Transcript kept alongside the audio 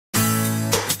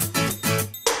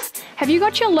Have you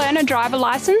got your learner driver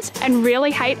licence and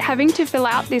really hate having to fill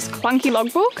out this clunky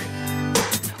logbook?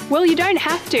 Well, you don't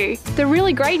have to. The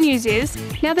really great news is,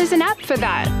 now there's an app for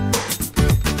that.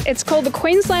 It's called the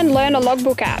Queensland Learner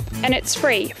Logbook app, and it's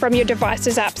free from your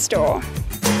device's app store.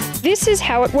 This is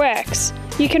how it works.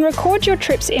 You can record your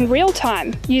trips in real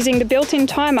time using the built-in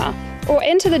timer, or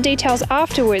enter the details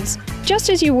afterwards, just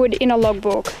as you would in a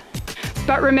logbook.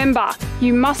 But remember,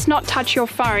 you must not touch your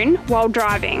phone while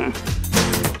driving.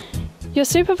 Your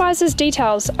supervisor's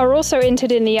details are also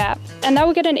entered in the app, and they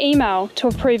will get an email to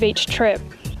approve each trip.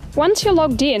 Once you're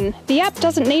logged in, the app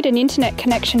doesn't need an internet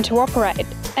connection to operate,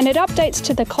 and it updates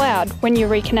to the cloud when you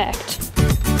reconnect.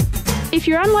 If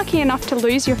you're unlucky enough to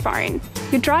lose your phone,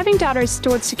 your driving data is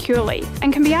stored securely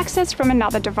and can be accessed from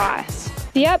another device.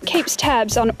 The app keeps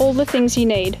tabs on all the things you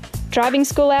need: driving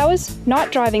school hours,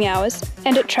 night driving hours,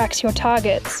 and it tracks your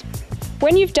targets.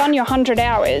 When you've done your 100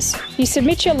 hours, you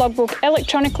submit your logbook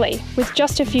electronically with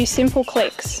just a few simple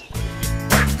clicks.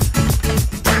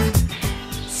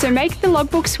 So make the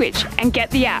logbook switch and get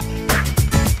the app.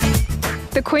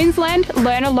 The Queensland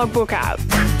Learner Logbook app.